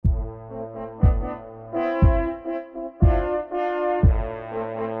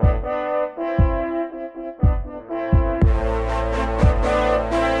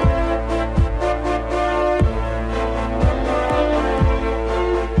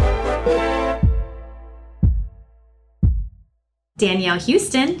Danielle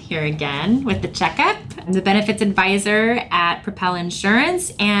Houston here again with the checkup. I'm the benefits advisor at Propel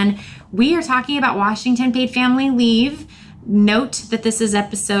Insurance, and we are talking about Washington paid family leave. Note that this is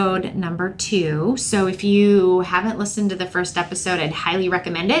episode number 2. So if you haven't listened to the first episode, I'd highly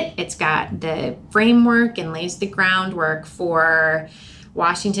recommend it. It's got the framework and lays the groundwork for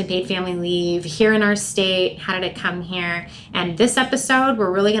Washington paid family leave here in our state. How did it come here? And this episode,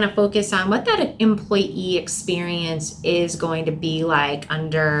 we're really going to focus on what that employee experience is going to be like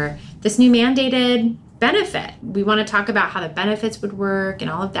under this new mandated benefit. We want to talk about how the benefits would work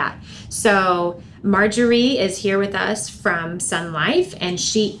and all of that. So Marjory is here with us from Sun Life, and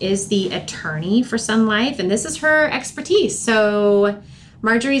she is the attorney for Sun Life, and this is her expertise. So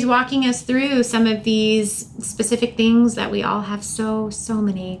Marjory's walking us through some of these specific things that we all have so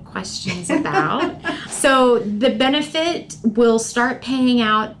many questions about. So the benefit will start paying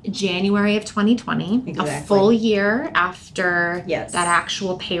out January of 2020, exactly. A full year after that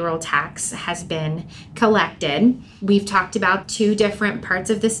actual payroll tax has been collected. We've talked about 2 different parts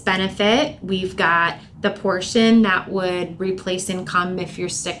of this benefit. We've got the portion that would replace income if you're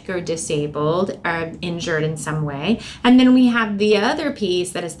sick or disabled or injured in some way. And then we have the other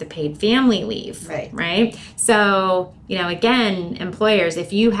piece that is the paid family leave, right? So, again, employers,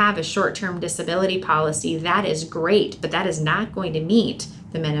 if you have a short-term disability policy, that is great, but that is not going to meet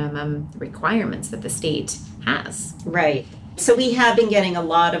the minimum requirements that the state has. Right. So we have been getting a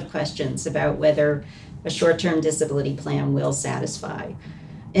lot of questions about whether a short-term disability plan will satisfy.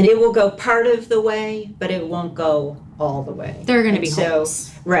 And it will go part of the way, but it won't go all the way. There are going to be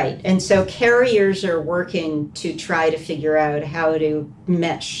holes. Right. And so carriers are working to try to figure out how to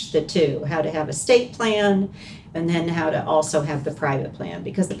mesh the two, how to have a state plan, and then how to also have the private plan,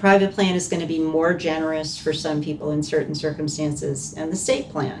 because the private plan is going to be more generous for some people in certain circumstances than the state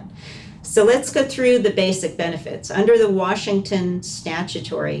plan. So let's go through the basic benefits. Under the Washington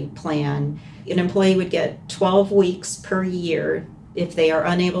statutory plan, an employee would get 12 weeks per year if they are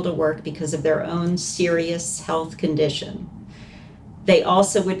unable to work because of their own serious health condition. They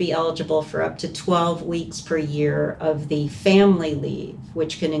also would be eligible for up to 12 weeks per year of the family leave,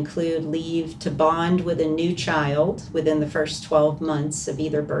 which can include leave to bond with a new child within the first 12 months of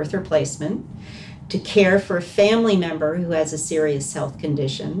either birth or placement, to care for a family member who has a serious health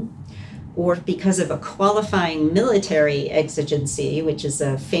condition, or because of a qualifying military exigency, which is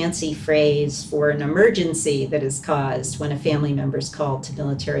a fancy phrase for an emergency that is caused when a family member is called to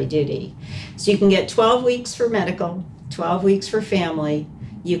military duty. So you can get 12 weeks for medical, 12 weeks for family.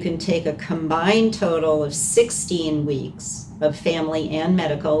 You can take a combined total of 16 weeks of family and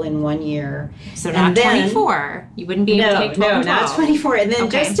medical in 1 year. So not 24. You wouldn't be able to take 12 and 12. No, not 24. And then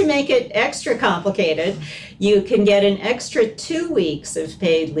just to make it extra complicated, you can get an extra 2 weeks of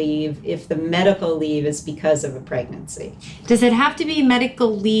paid leave if the medical leave is because of a pregnancy. Does it have to be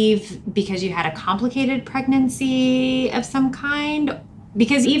medical leave because you had a complicated pregnancy of some kind?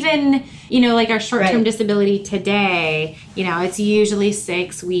 Because even, like our short-term disability today, it's usually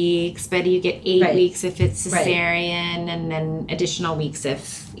 6 weeks, but you get 8 weeks if it's cesarean, and then additional weeks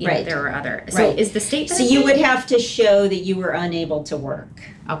if there are other. So is the state... So you would have to show that you were unable to work.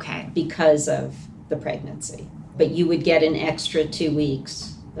 Okay. Because of the pregnancy. But you would get an extra 2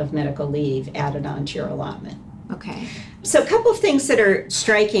 weeks of medical leave added onto your allotment. Okay. So a couple of things that are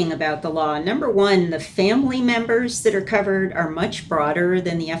striking about the law. Number one, the family members that are covered are much broader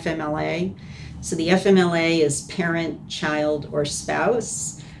than the FMLA. So the FMLA is parent, child, or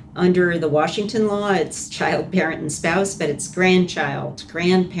spouse. Under the Washington law, it's child, parent, and spouse, but it's grandchild,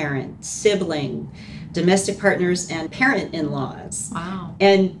 grandparent, sibling, domestic partners, and parent-in-laws. Wow.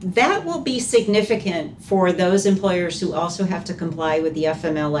 And that will be significant for those employers who also have to comply with the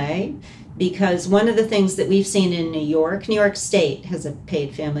FMLA. Because one of the things that we've seen in New York State has a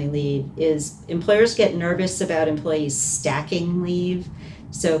paid family leave, is employers get nervous about employees stacking leave.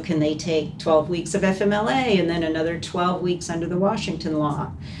 So can they take 12 weeks of FMLA and then another 12 weeks under the Washington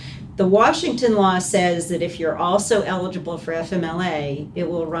law? The Washington law says that if you're also eligible for FMLA, it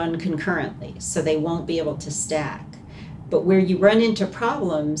will run concurrently, so they won't be able to stack. But where you run into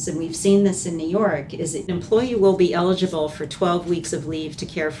problems, and we've seen this in New York, is that an employee will be eligible for 12 weeks of leave to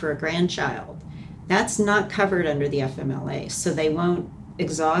care for a grandchild. That's not covered under the FMLA, so they won't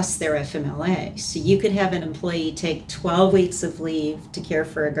exhaust their FMLA. So you could have an employee take 12 weeks of leave to care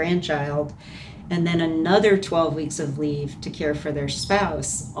for a grandchild, and then another 12 weeks of leave to care for their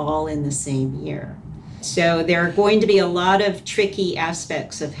spouse, all in the same year. So there are going to be a lot of tricky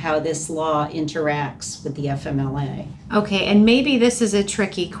aspects of how this law interacts with the FMLA. Okay, and maybe this is a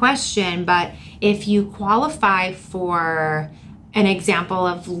tricky question, but if you qualify for an example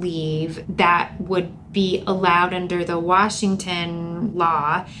of leave that would be allowed under the Washington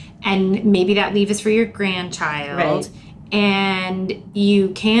law, and maybe that leave is for your grandchild, and you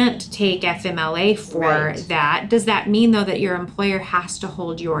can't take FMLA for that. Does that mean, though, that your employer has to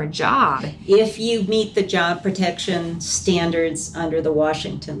hold your job? If you meet the job protection standards under the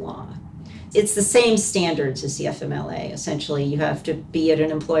Washington law. It's the same standards as the FMLA. Essentially, you have to be at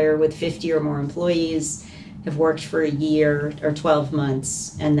an employer with 50 or more employees, have worked for a year or 12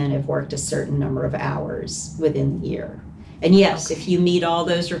 months, and then have worked a certain number of hours within the year. And yes, if you meet all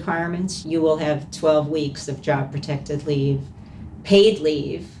those requirements, you will have 12 weeks of job protected leave, paid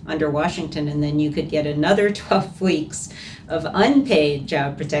leave under Washington, and then you could get another 12 weeks of unpaid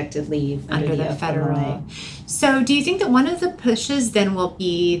job protected leave under the federal. FMLA. So do you think that one of the pushes then will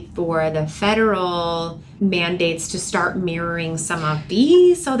be for the federal mandates to start mirroring some of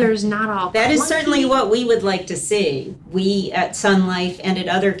these, so there's not all That is certainly what we would like to see. We at Sun Life and at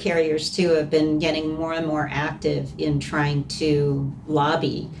other carriers too have been getting more and more active in trying to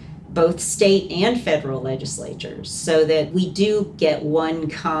lobby both state and federal legislatures so that we do get one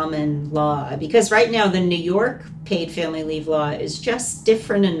common law. Because right now the New York paid family leave law is just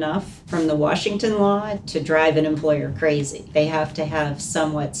different enough from the Washington law to drive an employer crazy. They have to have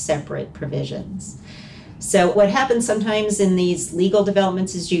somewhat separate provisions. So what happens sometimes in these legal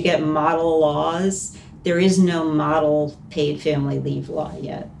developments is you get model laws. There is no model paid family leave law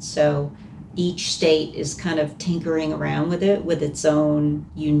yet. So each state is kind of tinkering around with it with its own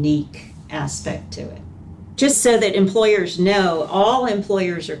unique aspect to it. Just so that employers know, all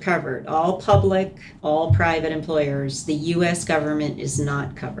employers are covered, all public, all private employers. The U.S. government is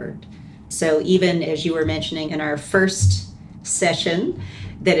not covered. So even as you were mentioning in our first session,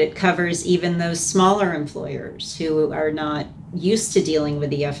 that it covers even those smaller employers who are not used to dealing with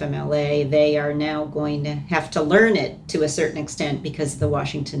the FMLA. They are now going to have to learn it to a certain extent because the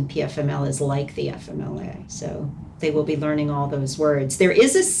Washington PFML is like the FMLA. So they will be learning all those words. There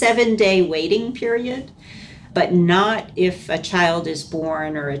is a 7-day waiting period, but not if a child is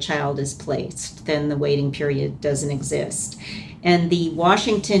born or a child is placed. Then the waiting period doesn't exist. And the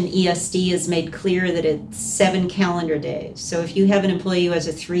Washington ESD has made clear that it's 7 calendar days. So if you have an employee who has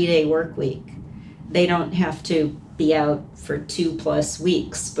a 3-day work week, they don't have to be out for 2+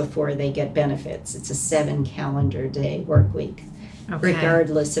 weeks before they get benefits. It's a 7 calendar day work week,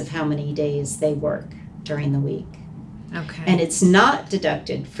 regardless of how many days they work during the week. Okay. And it's not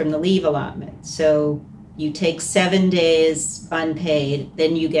deducted from the leave allotment. So you take 7 days unpaid,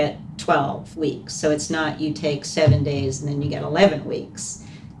 then you get 12 weeks. So it's not you take 7 days and then you get 11 weeks.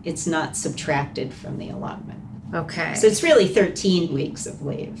 It's not subtracted from the allotment. Okay. So it's really 13 weeks of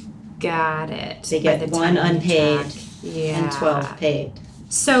leave. Got it. They get 1 unpaid and 12 paid.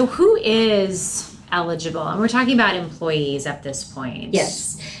 So who is eligible? And we're talking about employees at this point.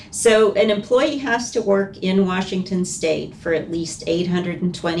 Yes. So an employee has to work in Washington state for at least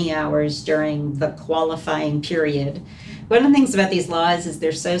 820 hours during the qualifying period. One of the things about these laws is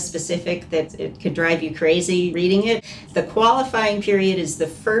they're so specific that it could drive you crazy reading it. The qualifying period is the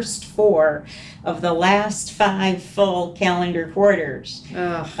first 4 of the last 5 full calendar quarters.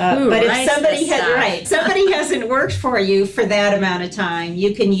 But if somebody hasn't worked for you for that amount of time,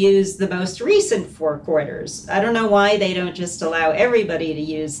 you can use the most recent 4 quarters. I don't know why they don't just allow everybody to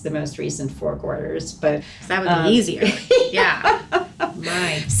use the most recent 4 quarters, but that would be easier. Yeah.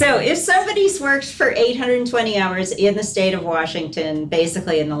 Right. So if somebody's worked for 820 hours in the state of Washington,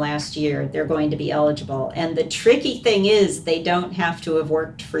 basically in the last year, they're going to be eligible. And the tricky thing is they don't have to have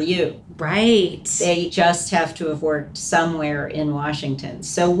worked for you. Right. They just have to have worked somewhere in Washington.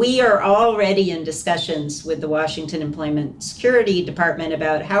 So we are already in discussions with the Washington Employment Security Department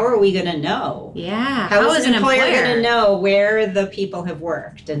about how are we going to know? Yeah. How is an employer going to know where the people have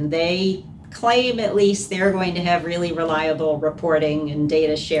worked? And they claim at least they're going to have really reliable reporting and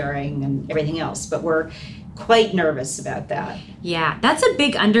data sharing and everything else. But we're quite nervous about that. Yeah, that's a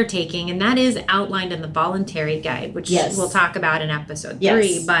big undertaking, and that is outlined in the voluntary guide, which we'll talk about in episode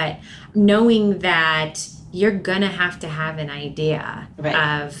 3. But knowing that you're going to have an idea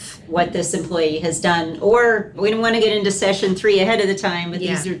of what this employee has done, or we don't want to get into session 3 ahead of the time, but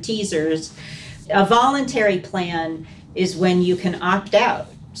these are teasers. A voluntary plan is when you can opt out.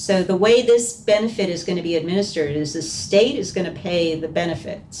 So the way this benefit is going to be administered is the state is going to pay the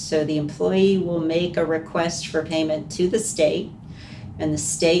benefits. So the employee will make a request for payment to the state, and the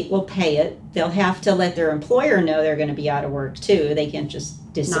state will pay it. They'll have to let their employer know they're going to be out of work too. They can't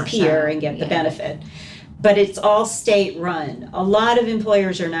just disappear and get the benefit. But it's all state run. A lot of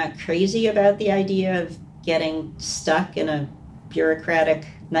employers are not crazy about the idea of getting stuck in a bureaucratic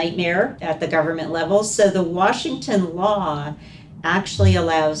nightmare at the government level. So the Washington law actually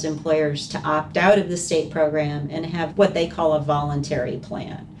allows employers to opt out of the state program and have what they call a voluntary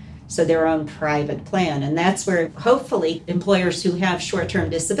plan. So their own private plan. And that's where hopefully employers who have short-term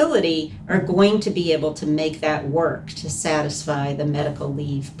disability are going to be able to make that work to satisfy the medical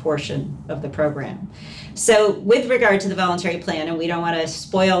leave portion of the program. So with regard to the voluntary plan, and we don't want to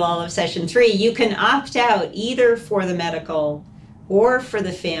spoil all of session 3, you can opt out either for the medical or for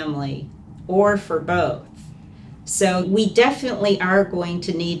the family or for both. So we definitely are going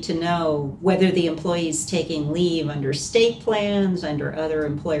to need to know whether the employee is taking leave under state plans, under other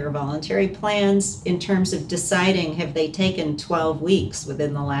employer voluntary plans, in terms of deciding have they taken 12 weeks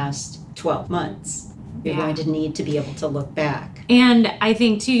within the last 12 months. You're going to need to be able to look back. And I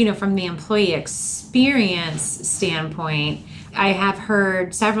think too, from the employee experience standpoint, I have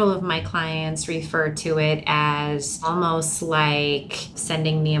heard several of my clients refer to it as almost like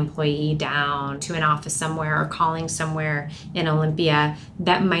sending the employee down to an office somewhere or calling somewhere in Olympia.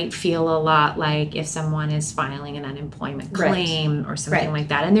 That might feel a lot like if someone is filing an unemployment claim or something like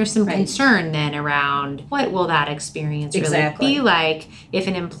that. And there's some concern then around what will that experience really be like if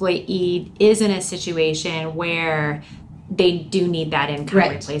an employee is in a situation where they do need that income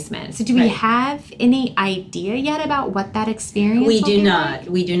replacement. So do we have any idea yet about what that experience We will do be not. like?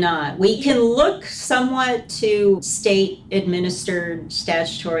 We do not. We can look somewhat to state-administered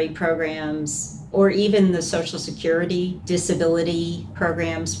statutory programs or even the Social Security disability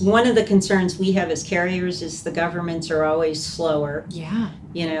programs. One of the concerns we have as carriers is the governments are always slower. Yeah.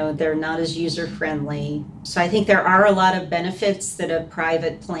 They're not as user-friendly. So I think there are a lot of benefits that a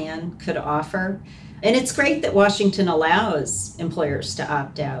private plan could offer. And it's great that Washington allows employers to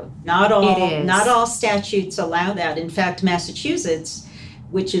opt out. Not all statutes allow that. In fact, Massachusetts,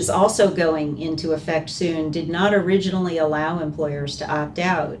 which is also going into effect soon, did not originally allow employers to opt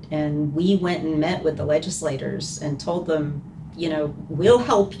out. And we went and met with the legislators and told them, we'll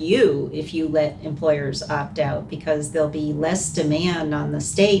help you if you let employers opt out because there'll be less demand on the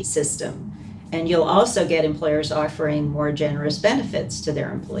state system. And you'll also get employers offering more generous benefits to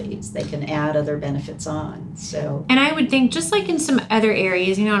their employees. They can add other benefits on. And I would think just like in some other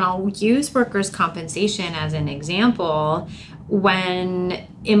areas, and I'll use workers' compensation as an example, when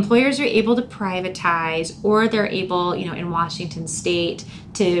employers are able to privatize or they're able, in Washington state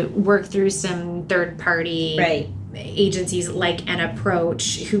to work through some third-party agencies like an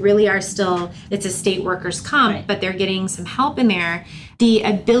approach who really are still, it's a state workers' comp, but they're getting some help in there. The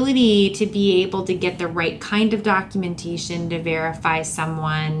ability to be able to get the right kind of documentation to verify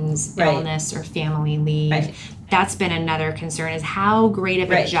someone's illness or family leave, that's been another concern, is how great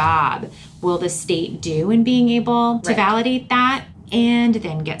of a job will the state do in being able to validate that and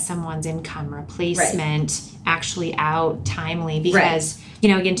then get someone's income replacement actually out timely. Because,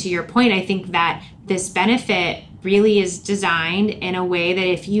 again, to your point, I think that this benefit really is designed in a way that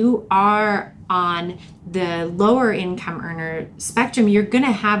if you are on the lower income earner spectrum, you're going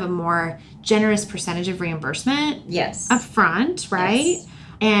to have a more generous percentage of reimbursement up front, right? Yes.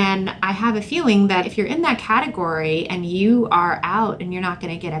 And I have a feeling that if you're in that category and you are out and you're not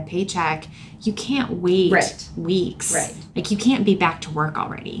going to get a paycheck, you can't wait weeks. Like you can't be back to work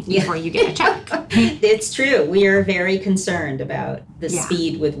already before you get a check. It's true. We are very concerned about the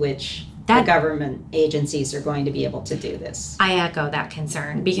speed with which the government agencies are going to be able to do this. I echo that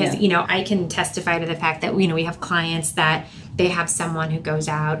concern because, I can testify to the fact that, we have clients that they have someone who goes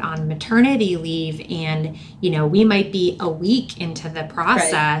out on maternity leave and, we might be a week into the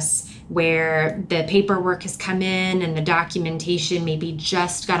process where the paperwork has come in and the documentation maybe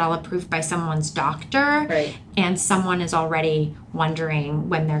just got all approved by someone's doctor and someone is already wondering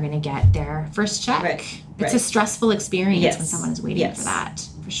when they're going to get their first check. It's a stressful experience when someone is waiting for that.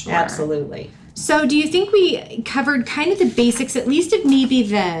 For sure. Absolutely. So do you think we covered kind of the basics, at least of maybe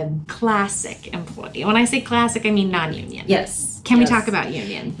the classic employee? When I say classic, I mean non-union. Yes. Can we talk about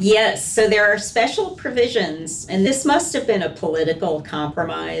union? Yes. So there are special provisions, and this must have been a political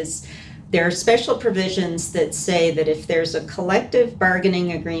compromise. There are special provisions that say that if there's a collective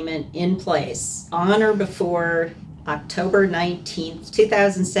bargaining agreement in place on or before October 19th,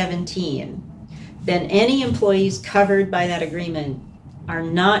 2017, then any employees covered by that agreement are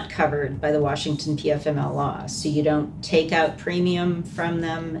not covered by the Washington PFML law. So you don't take out premium from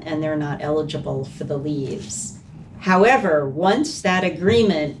them and they're not eligible for the leaves. However, once that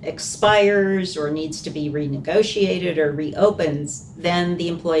agreement expires or needs to be renegotiated or reopens, then the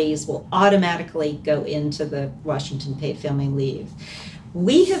employees will automatically go into the Washington paid family leave.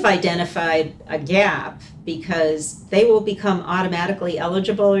 We have identified a gap because they will become automatically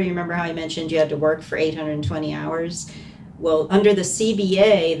eligible. Remember how I mentioned you had to work for 820 hours? Well, under the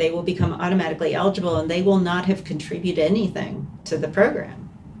CBA, they will become automatically eligible and they will not have contributed anything to the program.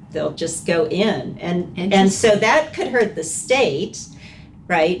 They'll just go in. And so that could hurt the state,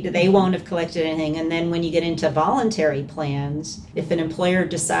 right? They won't have collected anything. And then when you get into voluntary plans, if an employer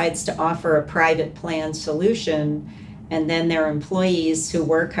decides to offer a private plan solution, and then their employees who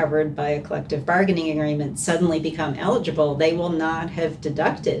were covered by a collective bargaining agreement suddenly become eligible, they will not have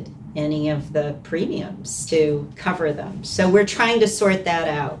deducted any of the premiums to cover them. So we're trying to sort that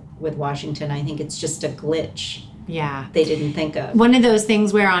out with Washington. I think it's just a glitch. Yeah. They didn't think of. One of those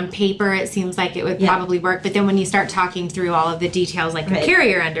things where on paper it seems like it would probably work, but then when you start talking through all of the details like the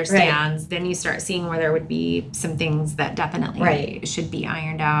carrier understands, then you start seeing where there would be some things that definitely should be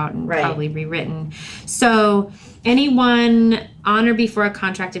ironed out and probably rewritten. So anyone on or before a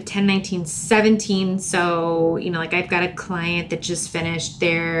contract of 10/19/17, so, like I've got a client that just finished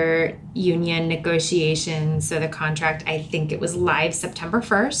their union negotiations, so the contract, I think it was live September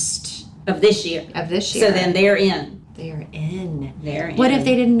 1st. Of this year. So then they're in. They're in. They're What in. if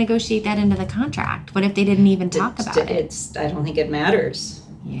they didn't negotiate that into the contract? What if they didn't even talk about it? I don't think it matters.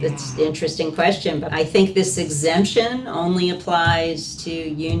 Yeah. It's an interesting question, but I think this exemption only applies to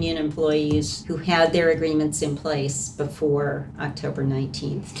union employees who had their agreements in place before October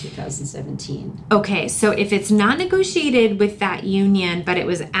 19th, 2017. Okay, so if it's not negotiated with that union, but it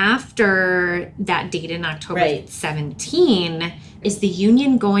was after that date in October 17, is the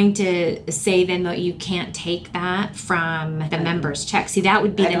union going to say then that you can't take that from the member's check? See, that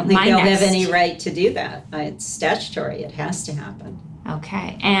would be I don't think they'll have any right to do that. It's statutory. It has to happen.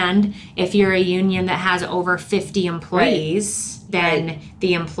 Okay. And if you're a union that has over 50 employees, then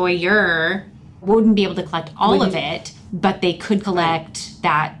the employer wouldn't be able to collect all of it, but they could collect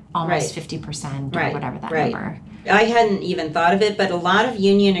that almost 50% or whatever that number. I hadn't even thought of it, but a lot of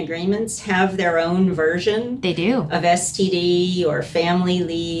union agreements have their own version. They do. Of STD or family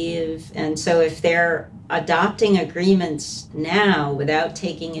leave. And so if they're adopting agreements now without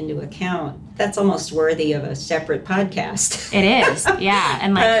taking into account, that's almost worthy of a separate podcast. It is, yeah.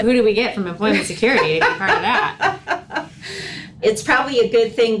 And who do we get from employment security to be part of that? It's probably a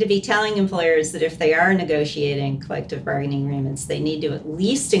good thing to be telling employers that if they are negotiating collective bargaining agreements, they need to at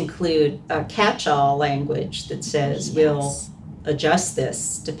least include a catch-all language that says we'll adjust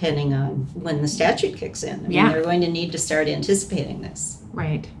this depending on when the statute kicks in. I mean, they're going to need to start anticipating this.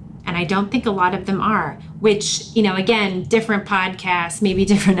 Right. And I don't think a lot of them are, which, again, different podcasts, maybe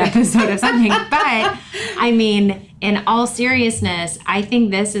different episode of something. But, I mean, in all seriousness, I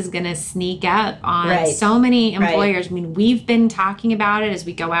think this is going to sneak up on so many employers. I mean, we've been talking about it as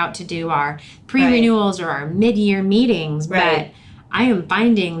we go out to do our pre-renewals or our mid-year meetings. But I am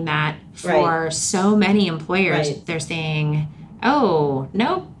finding that for so many employers, they're saying, oh,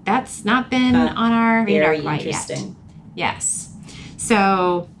 nope, that's not been on our radar quite yet. Yes.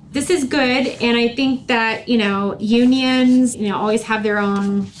 So this is good, and I think that, unions, always have their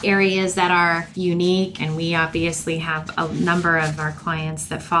own areas that are unique, and we obviously have a number of our clients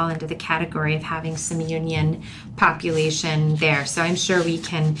that fall into the category of having some union population there. So I'm sure we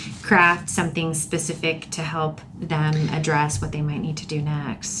can craft something specific to help them address what they might need to do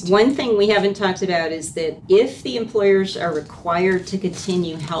next. One thing we haven't talked about is that if the employers are required to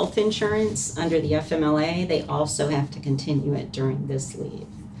continue health insurance under the FMLA, they also have to continue it during this leave.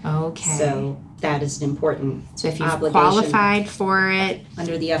 Okay. So that is an important So if you've qualified for it.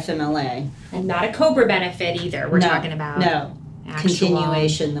 Under the FMLA. And not a COBRA benefit either. We're talking about. No.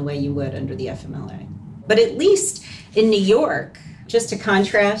 Continuation the way you would under the FMLA. But at least in New York, just to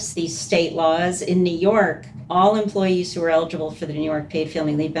contrast these state laws, in New York, all employees who are eligible for the New York paid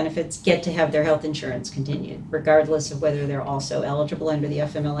family leave benefits get to have their health insurance continued, regardless of whether they're also eligible under the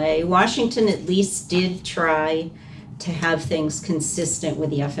FMLA. Washington at least did try to have things consistent with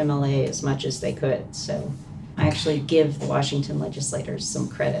the FMLA as much as they could. So I actually give the Washington legislators some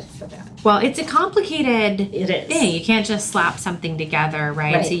credit for that. Well, it's a complicated thing. You can't just slap something together,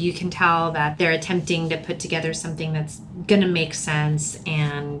 right? So you can tell that they're attempting to put together something that's going to make sense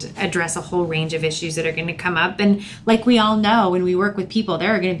and address a whole range of issues that are going to come up. And like we all know, when we work with people,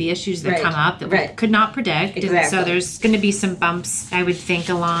 there are going to be issues that come up that we could not predict. Exactly. And so there's going to be some bumps, I would think,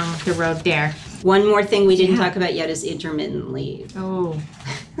 along the road there. One more thing we didn't talk about yet is intermittent leave. Oh,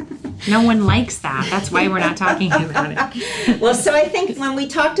 no one likes that. That's why we're not talking about it. Well, so I think when we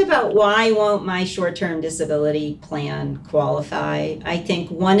talked about why won't my short-term disability plan qualify, I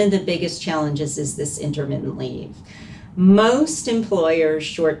think one of the biggest challenges is this intermittent leave. Most employers'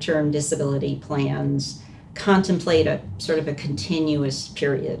 short-term disability plans contemplate a sort of a continuous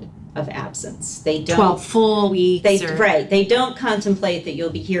period of absence. They don't 12 full weeks. Right. They don't contemplate that you'll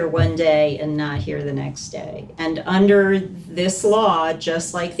be here one day and not here the next day. And under this law,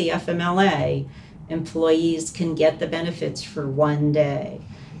 just like the FMLA, employees can get the benefits for one day.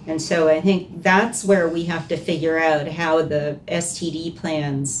 And so I think that's where we have to figure out how the STD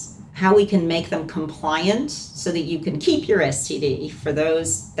plans, how we can make them compliant so that you can keep your STD. For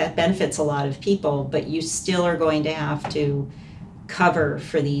those, that benefits a lot of people, but you still are going to have to cover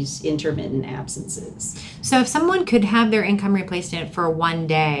for these intermittent absences. So if someone could have their income replaced in it for one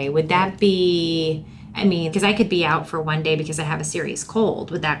day, would that be, I mean, because I could be out for one day because I have a serious cold.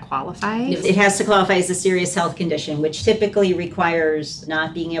 Would that qualify? It has to qualify as a serious health condition, which typically requires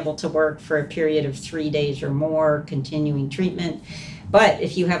not being able to work for a period of 3 days or more, continuing treatment. But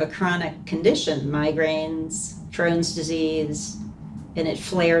if you have a chronic condition, migraines, Crohn's disease, and it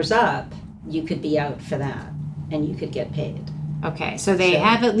flares up, you could be out for that and you could get paid. Okay, so they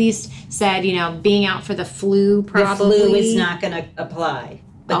have at least said, being out for the flu probably. The flu is not going to apply.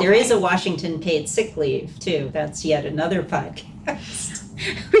 But there is a Washington paid sick leave, too. That's yet another podcast.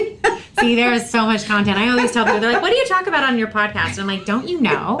 See, there is so much content. I always tell people, they're like, what do you talk about on your podcast? And I'm like, don't you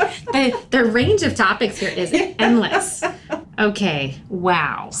know? The range of topics here is endless. Okay,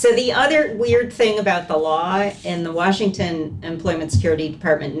 wow. So the other weird thing about the law, and the Washington Employment Security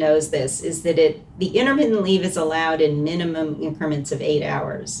Department knows this, is that the intermittent leave is allowed in minimum increments of 8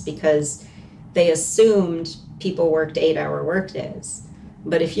 hours because they assumed people worked 8-hour workdays.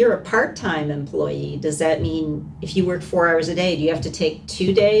 But if you're a part-time employee, does that mean if you work 4 hours a day, do you have to take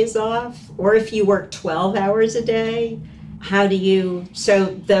 2 days off? Or if you work 12 hours a day, how do you... So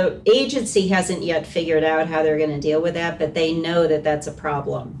the agency hasn't yet figured out how they're going to deal with that, but they know that that's a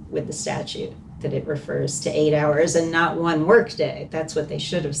problem with the statute, that it refers to 8 hours and not one work day. That's what they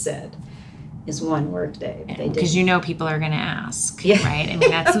should have said, is one work day. Because people are going to ask, right? I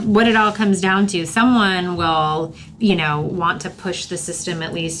mean, that's what it all comes down to. Someone will, want to push the system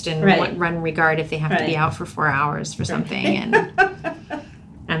at least in run regard if they have to be out for 4 hours for something.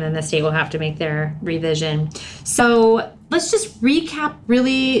 And then the state will have to make their revision. So let's just recap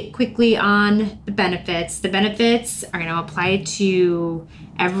really quickly on the benefits. The benefits are going to apply to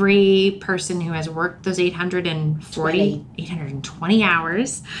every person who has worked those 820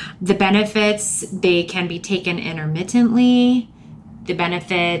 hours. The benefits, they can be taken intermittently. The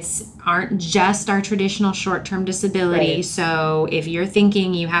benefits aren't just our traditional short-term disability. Right. So if you're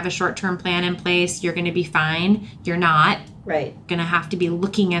thinking you have a short-term plan in place, you're going to be fine. You're not. Right. Going to have to be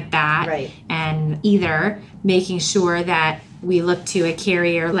looking at that. Right. And either making sure that we look to a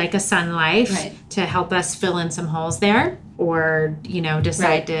carrier like a Sun Life to help us fill in some holes there, or,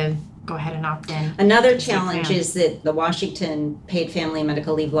 decide to go ahead and opt in. Another challenge is that the Washington paid family and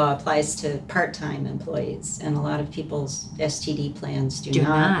medical leave law applies to part-time employees, and a lot of people's STD plans do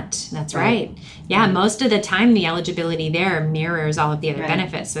not. That's right. Yeah, most of the time the eligibility there mirrors all of the other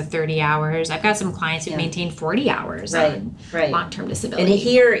benefits. So 30 hours. I've got some clients who maintain 40 hours on long-term disability. And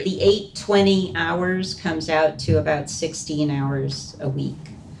here the 820 hours comes out to about 16 hours a week.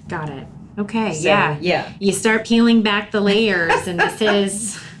 Got it. Okay, yeah. You start peeling back the layers, and this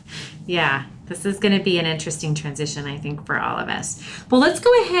is... Yeah, this is going to be an interesting transition, I think, for all of us. Well, let's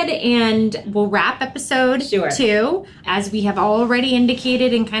go ahead and we'll wrap episode 2. As we have already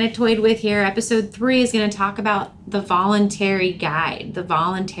indicated and kind of toyed with here, episode 3 is going to talk about the voluntary guide, the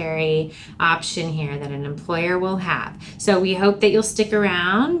voluntary option here that an employer will have. So we hope that you'll stick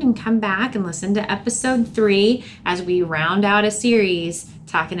around and come back and listen to episode 3 as we round out a series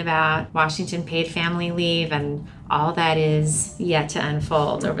talking about Washington paid family leave and all that is yet to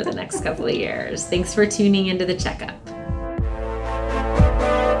unfold over the next couple of years. Thanks for tuning into the checkup.